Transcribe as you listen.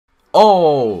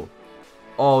Oh!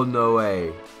 Oh, no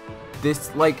way.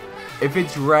 This, like, if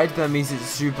it's red, that means it's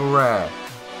super rare.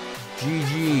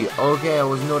 GG. Okay, I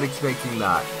was not expecting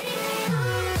that.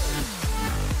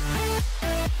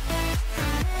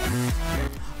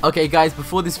 Okay guys,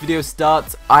 before this video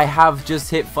starts, I have just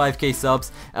hit 5k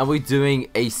subs and we're doing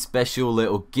a special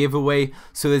little giveaway.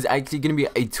 So there's actually going to be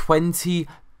a £20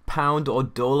 or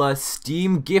dollar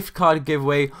Steam gift card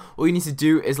giveaway. All you need to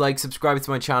do is like subscribe to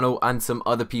my channel and some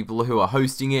other people who are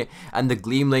hosting it, and the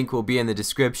Gleam link will be in the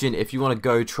description if you want to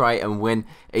go try and win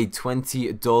a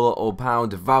 $20 or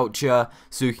pound voucher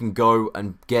so you can go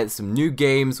and get some new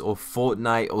games or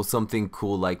Fortnite or something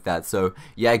cool like that. So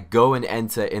yeah, go and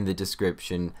enter in the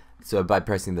description by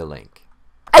pressing the link.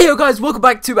 Hey yo guys, welcome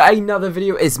back to another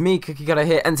video. It's me, Cookie Cutter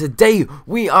here, and today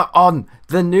we are on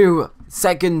the new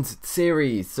second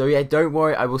series. So yeah, don't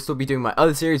worry, I will still be doing my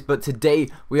other series, but today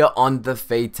we are on the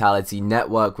Fatality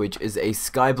Network, which is a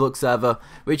Skyblock server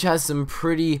which has some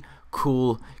pretty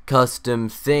cool custom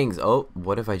things. Oh,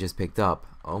 what have I just picked up?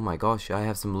 Oh my gosh, I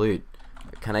have some loot.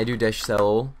 Can I do dash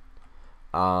sell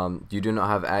all? You do not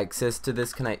have access to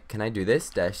this. Can I do this?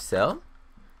 Dash sell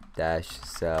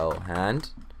hand.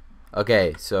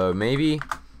 Okay, so maybe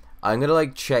I'm gonna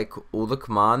like check all the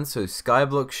commands. So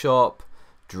Skyblock shop,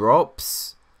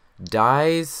 drops,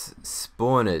 dies,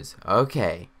 spawners.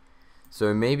 Okay,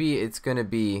 so maybe it's gonna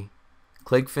be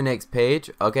click for next page.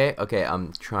 Okay,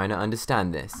 I'm trying to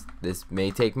understand this. This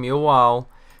may take me a while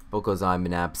because I'm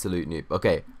an absolute noob.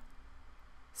 Okay,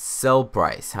 sell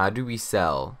price. How do we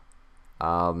sell?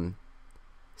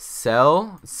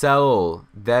 Sell.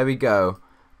 There we go.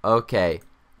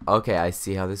 Okay, I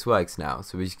see how this works now.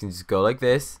 So we can just go like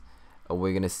this, and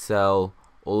we're gonna sell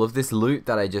all of this loot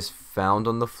that I just found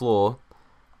on the floor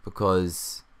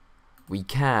because we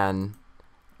can.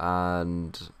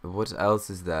 And what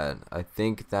else is that? I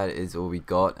think that is all we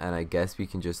got, and I guess we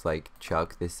can just like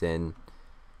chuck this in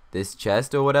this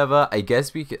chest or whatever. I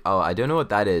guess we could. Oh, I don't know what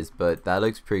that is, but that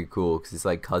looks pretty cool because it's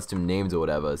like custom names or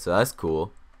whatever, so that's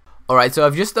cool. Alright, so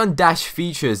I've just done dash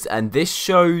features, and this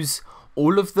shows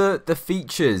all of the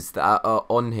features that are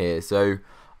on here. So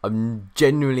I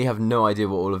genuinely have no idea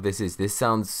what all of this is. This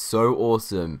sounds so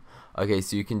awesome. Okay,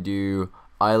 so you can do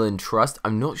Island Trust.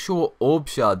 I'm not sure what orb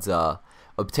shards are.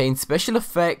 Obtain special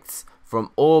effects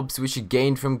from orbs which are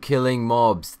gained from killing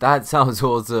mobs. That sounds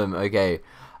awesome. Okay.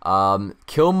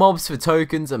 Kill mobs for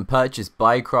tokens and purchase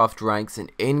Bycraft ranks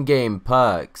and in-game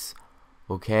perks.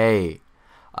 Okay.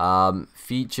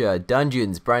 Feature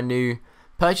dungeons, brand new.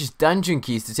 Purchase dungeon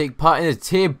keys to take part in a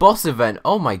tier boss event.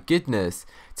 Oh my goodness.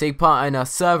 Take part in our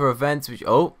server events which...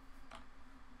 Oh.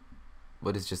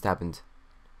 What has just happened?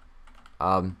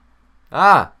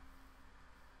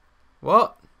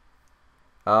 What?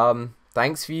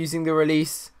 Thanks for using the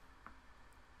release.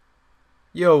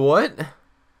 Yo, what?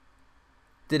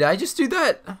 Did I just do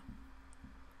that?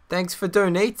 Thanks for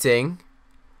donating.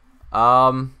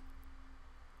 Was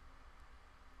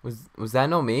that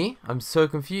not me? I'm so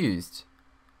confused.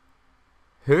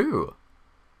 Who?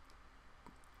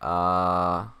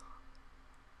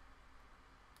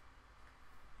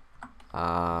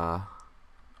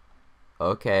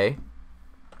 Okay.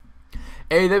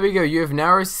 Hey, there we go. You have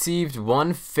now received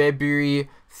 1 February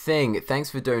thing. Thanks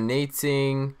for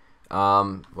donating.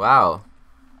 Wow.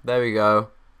 There we go.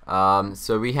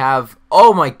 So we have,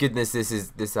 oh my goodness, this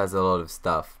has a lot of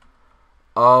stuff.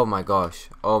 Oh my gosh.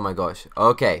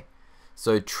 Okay.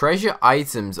 So treasure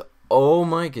items. Oh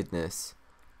my goodness.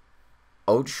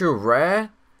 Ultra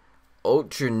rare,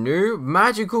 ultra new,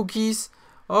 magical keys.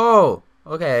 Oh,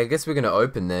 okay, I guess we're gonna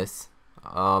open this.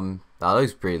 That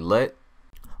looks pretty lit.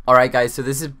 Alright guys, so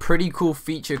this is a pretty cool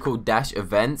feature called Dash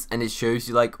Events, and it shows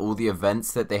you like all the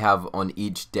events that they have on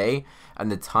each day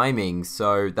and the timing.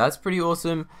 So that's pretty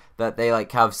awesome that they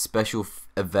like have special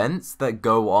events that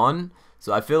go on.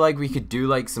 So I feel like we could do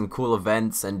like some cool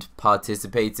events and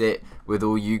participate it with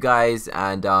all you guys,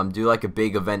 and do like a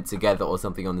big event together or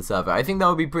something on the server. I think that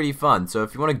would be pretty fun. So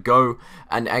if you want to go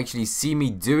and actually see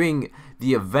me doing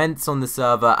the events on the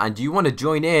server and you want to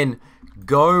join in,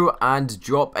 go and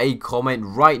drop a comment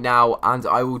right now, and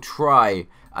I will try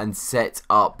and set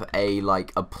up a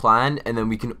plan, and then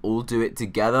we can all do it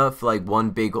together for like one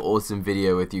big awesome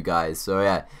video with you guys. So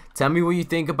yeah, tell me what you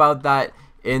think about that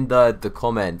in the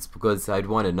comments, because I'd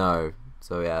want to know.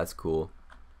 So yeah, that's cool.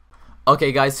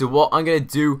 Okay guys, so what I'm gonna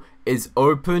do is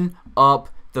open up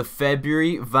the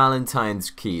February Valentine's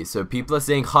key. So people are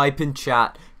saying hype in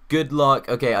chat, good luck.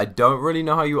 Okay, I don't really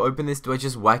know how you open this. Do I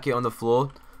just whack it on the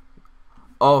floor?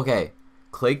 Okay,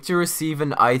 click to receive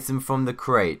an item from the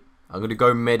crate. I'm gonna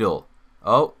go middle.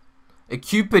 Oh, a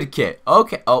Cupid kit.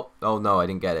 Okay. Oh no, I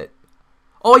didn't get it.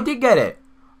 Oh, I did get it.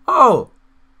 Oh.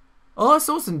 Oh, that's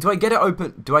awesome. Do I get it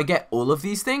open? Do I get all of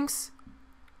these things?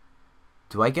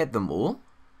 Do I get them all?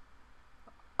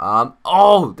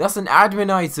 Oh, that's an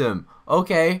admin item.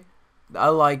 Okay. I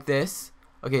like this.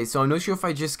 Okay, so I'm not sure if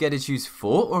I just get to choose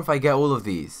 4 or if I get all of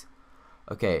these.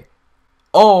 Okay.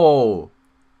 Oh.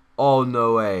 Oh,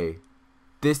 no way.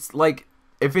 This, like,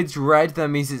 if it's red, that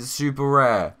means it's super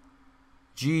rare.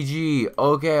 GG.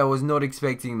 Okay, I was not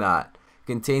expecting that.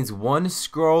 Contains 1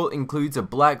 scroll, includes a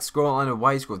black scroll and a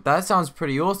white scroll. That sounds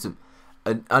pretty awesome.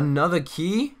 Another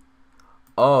key?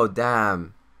 Oh,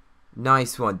 damn.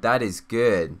 Nice one. That is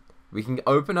good. We can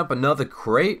open up another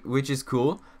crate, which is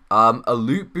cool. A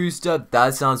loot booster.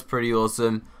 That sounds pretty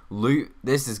awesome. Loot.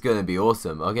 This is going to be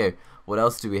awesome. Okay, what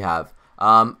else do we have?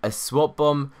 A swap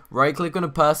bomb. Right click on a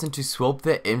person to swap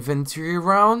their inventory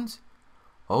around.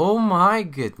 Oh my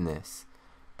goodness.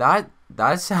 That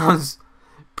sounds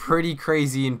pretty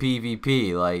crazy in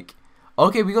PvP. Like,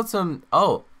 okay, we got some.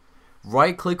 Oh,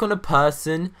 right click on a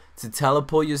person to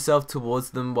teleport yourself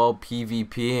towards them while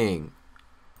PvPing.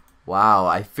 Wow,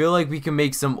 I feel like we can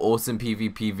make some awesome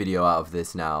PvP video out of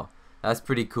this now. That's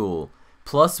pretty cool.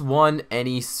 +1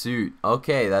 any suit.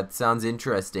 Okay, that sounds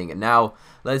interesting. Now,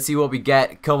 let's see what we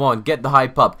get. Come on, get the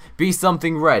hype up. Be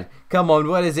something red. Come on,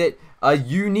 what is it? A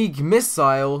unique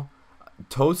missile.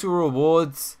 Total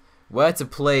rewards. Where to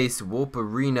place. Warp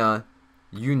arena.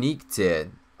 Unique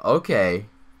tier. Okay.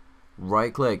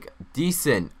 Right click.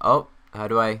 Decent. Oh, how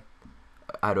do I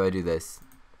do this?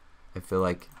 I feel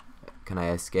like, can I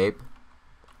escape?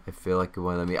 I feel like it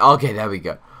won't let me. Okay, there we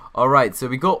go. Alright, so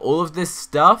we got all of this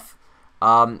stuff.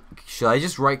 Should I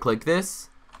just right click this?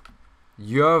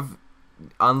 You have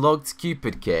unlocked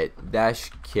Cupid Kit.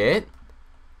 -kit.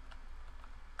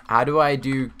 How do I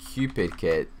do Cupid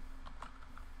Kit?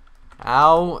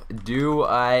 How do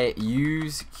I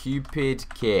use Cupid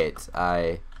Kit?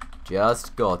 I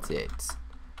just got it.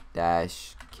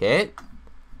 -kit.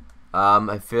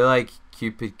 I feel like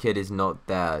Cupid Kit is not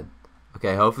there.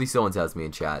 Okay, hopefully someone tells me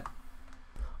in chat.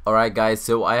 Alright guys,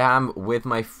 so I am with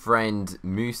my friend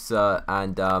Musa,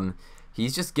 and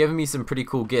he's just giving me some pretty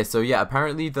cool gear. So yeah,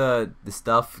 apparently the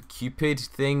stuff Cupid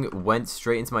thing went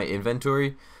straight into my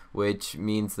inventory, which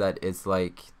means that it's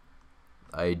like,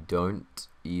 I don't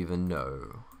even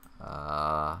know.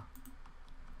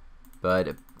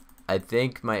 But I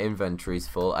think my inventory's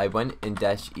full. I went in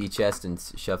 -e-chest and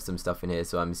shoved some stuff in here,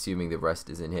 so I'm assuming the rest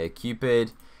is in here.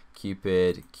 Cupid.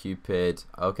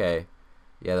 Okay.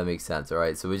 Yeah, that makes sense.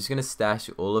 Alright, so we're just gonna stash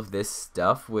all of this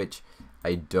stuff, which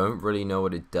I don't really know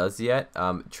what it does yet.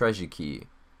 Treasure key.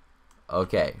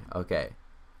 Okay.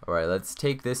 Alright, let's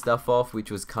take this stuff off, which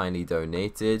was kindly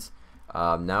donated.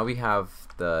 Now we have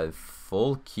the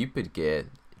full Cupid gear.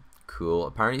 Cool.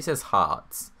 Apparently it says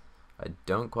hearts. I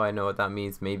don't quite know what that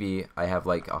means. Maybe I have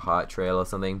like a heart trail or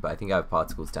something, but I think I have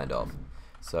particles turned off.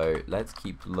 So let's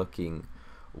keep looking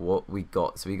what we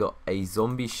got. So we got a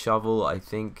zombie shovel, I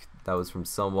think that was from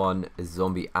someone, a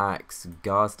zombie axe,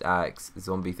 ghast axe,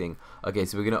 zombie thing. Okay,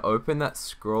 so we're gonna open that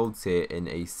scroll tier in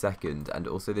a second, and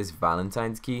also this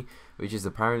Valentine's key, which is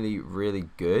apparently really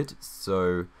good.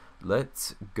 So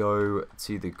let's go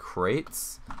to the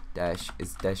crates.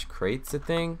 Is crates a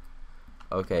thing?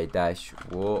 Okay,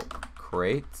 warp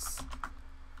crates.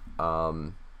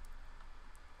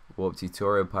 Warp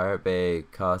tutorial, pirate bay,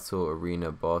 castle,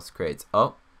 arena, boss crates.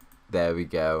 Oh, there we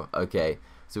go. Okay,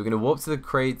 so we're gonna warp to the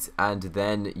crates and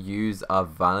then use our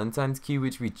Valentine's key,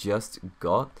 which we just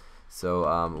got. So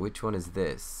which one is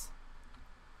this?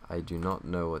 I do not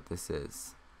know what this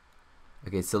is.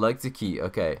 Okay, select a key.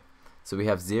 Okay, so we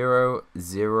have 0,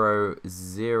 0,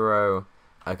 0.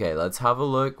 Okay, let's have a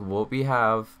look what we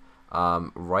have.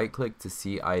 Right click to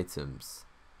see items.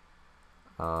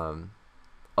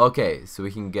 Okay, so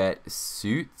we can get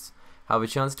suits. Have a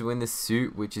chance to win the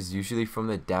suit, which is usually from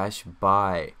the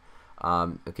buy.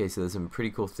 Okay, so there's some pretty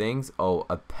cool things. Oh,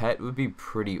 a pet would be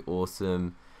pretty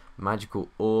awesome. Magical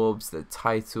orbs, the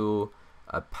title,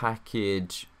 a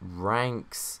package,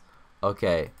 ranks.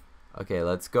 Okay,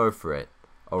 let's go for it.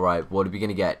 Alright, what are we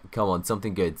gonna get? Come on,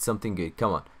 something good,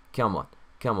 come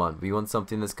on. We want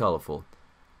something that's colorful.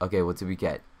 Okay, what did we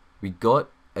get? We got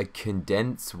a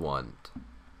condense wand.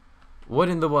 What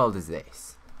in the world is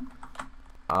this?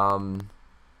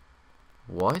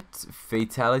 What?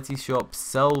 Fatality shop,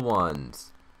 sell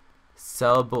wands.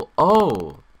 Sellable.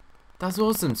 Oh, that's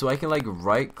awesome. So I can like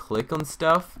right click on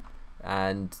stuff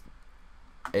and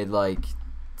it like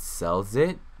sells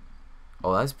it.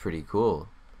 Oh, that's pretty cool.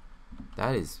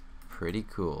 That is pretty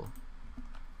cool.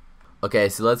 Okay,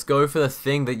 so let's go for the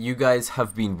thing that you guys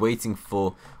have been waiting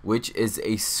for, which is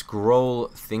a scroll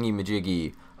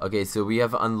thingy-majiggy. Okay, so we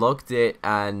have unlocked it,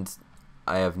 and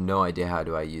I have no idea how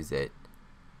do I use it.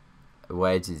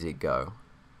 Where did it go?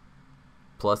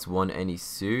 +1 any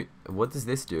suit. What does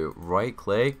this do? Right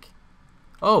click.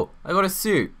 Oh, I got a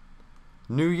suit.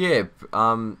 New year.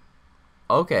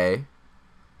 Okay.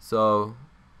 So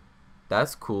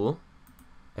that's cool.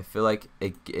 I feel like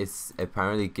it's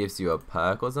apparently gives you a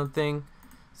perk or something.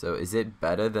 So is it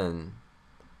better than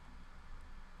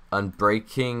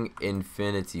Unbreaking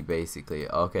Infinity basically?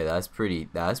 Okay, that's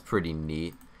pretty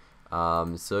neat.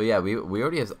 So yeah, we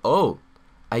already have. Oh,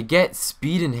 I get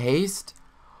speed and haste.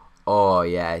 Oh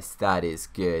yes, that is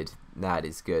good. That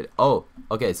is good. Oh,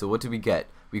 okay, so what do we get?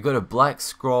 We got a black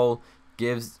scroll,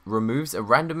 removes a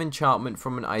random enchantment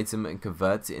from an item and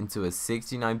converts it into a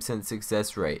 69%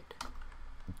 success rate.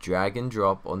 Drag and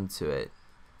drop onto it.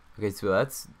 Okay, so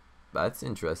that's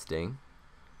interesting.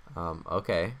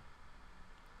 Okay.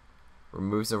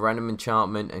 Removes a random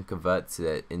enchantment and converts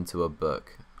it into a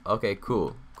book. Okay,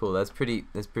 cool. Cool. That's pretty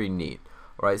neat.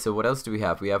 Alright, so what else do we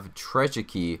have? We have a treasure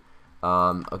key.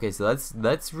 Okay, so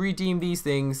let's redeem these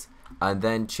things and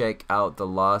then check out the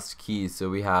last keys. So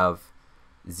we have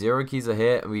 0 keys are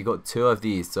here, and we got 2 of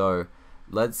these. So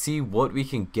let's see what we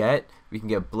can get. We can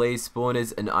get blaze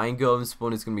spawners, and iron golem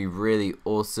spawn is gonna be really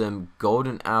awesome.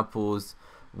 Golden apples,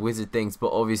 wizard things,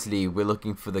 but obviously we're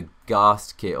looking for the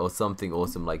ghast kit or something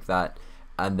awesome like that,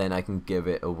 and then I can give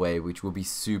it away, which will be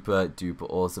super duper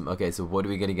awesome. Okay, so what are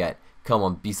we gonna get? Come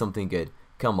on, be something good.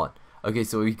 Come on. Okay,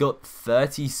 so we got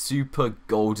 30 super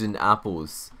golden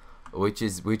apples, which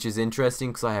is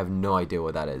interesting because I have no idea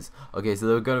what that is. Okay, so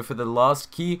we're going for the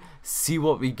last key. See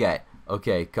what we get.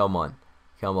 Okay, come on,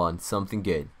 something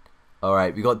good. All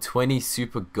right, we got 20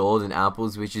 super golden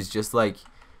apples, which is just like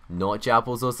notch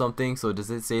apples or something. So does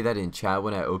it say that in chat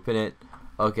when I open it?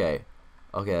 Okay,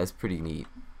 that's pretty neat.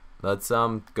 Let's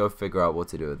go figure out what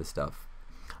to do with the stuff.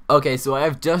 Okay, so I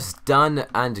have just done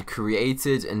and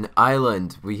created an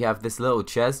island. We have this little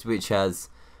chest which has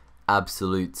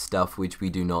absolute stuff which we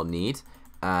do not need,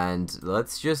 and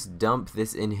let's just dump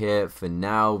this in here for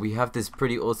now. We have this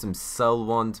pretty awesome cell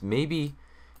wand. Maybe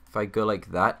if I go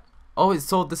like that. Oh, it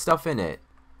sold the stuff in it.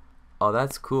 Oh,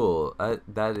 that's cool.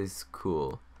 That is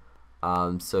cool.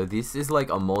 So this is like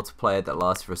a multiplier that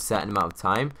lasts for a certain amount of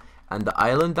time, and the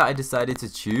island that I decided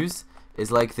to choose is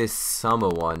like this summer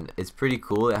one. It's pretty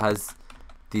cool. It has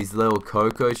these little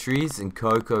cocoa trees, and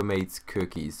cocoa makes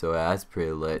cookies, so that's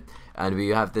pretty lit. And we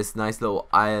have this nice little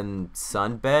iron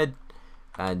sunbed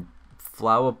and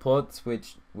flower pots,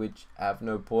 which have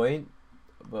no point,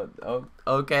 but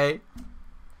okay.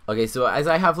 Okay, so as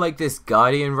I have like this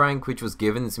guardian rank which was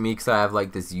given to me because I have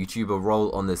like this YouTuber role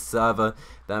on this server,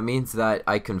 that means that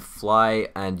I can fly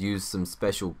and use some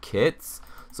special kits.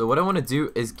 So what I want to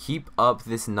do is keep up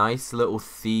this nice little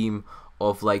theme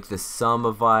of like the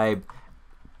summer vibe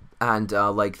and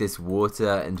like this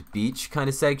water and beach kind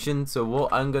of section. So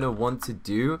what I'm going to want to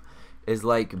do is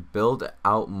like build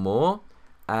out more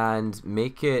and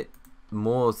make it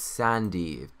more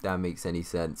sandy, if that makes any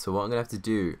sense. So what I'm going to have to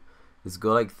do is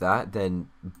go like that, then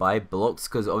buy blocks,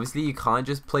 because obviously you can't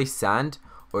just place sand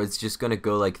or it's just going to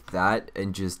go like that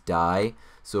and just die.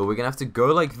 So we're going to have to go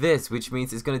like this, which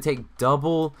means it's going to take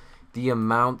double the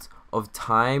amount of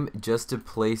time just to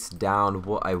place down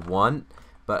what I want.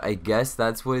 But I guess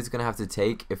that's what it's going to have to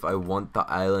take if I want the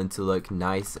island to look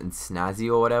nice and snazzy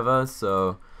or whatever.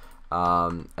 So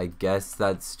I guess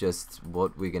that's just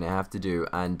what we're going to have to do.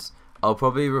 And I'll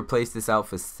probably replace this out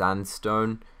for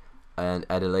sandstone and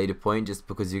at a later point, just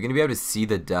because you're going to be able to see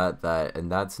the dirt there,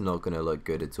 and that's not going to look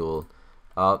good at all.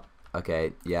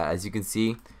 Okay, yeah, as you can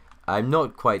see, I'm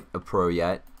not quite a pro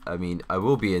yet. I mean, I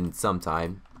will be in some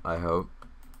time, I hope.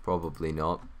 Probably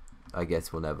not. I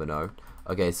guess we'll never know.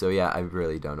 Okay, so yeah, I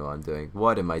really don't know what I'm doing.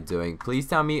 What am I doing? Please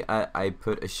tell me I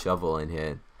put a shovel in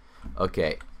here.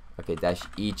 Okay, dash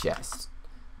E chest.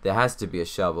 There has to be a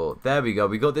shovel. There we go.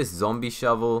 We got this zombie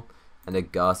shovel and a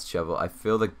ghast shovel. I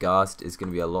feel the ghast is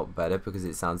going to be a lot better because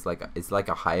it sounds like it's like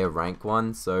a higher rank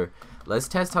one. So let's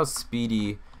test how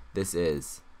speedy this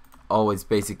is. Oh, it's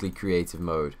basically creative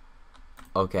mode.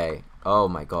 Okay. Oh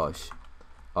my gosh.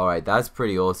 Alright, that's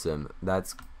pretty awesome.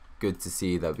 That's good to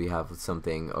see that we have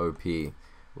something OP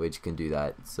which can do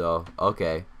that. So,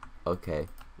 okay.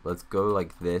 Let's go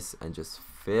like this and just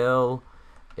fill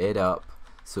it up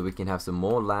so we can have some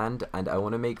more land. And I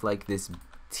want to make like this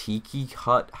tiki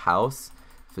hut house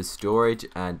for storage,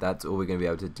 and that's all we're going to be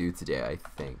able to do today, I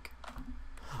think.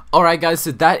 Alright guys,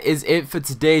 so that is it for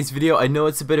today's video. I know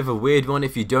it's a bit of a weird one.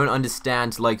 If you don't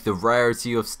understand like the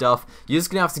rarity of stuff, you're just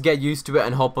gonna have to get used to it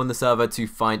and hop on the server to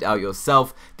find out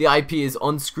yourself. The IP is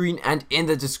on screen and in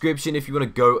the description if you want to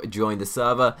go join the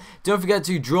server. Don't forget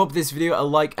to drop this video a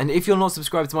like, and if you're not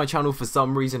subscribed to my channel for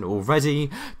some reason already,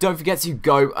 don't forget to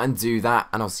go and do that,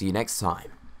 and I'll see you next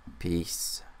time.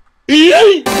 Peace.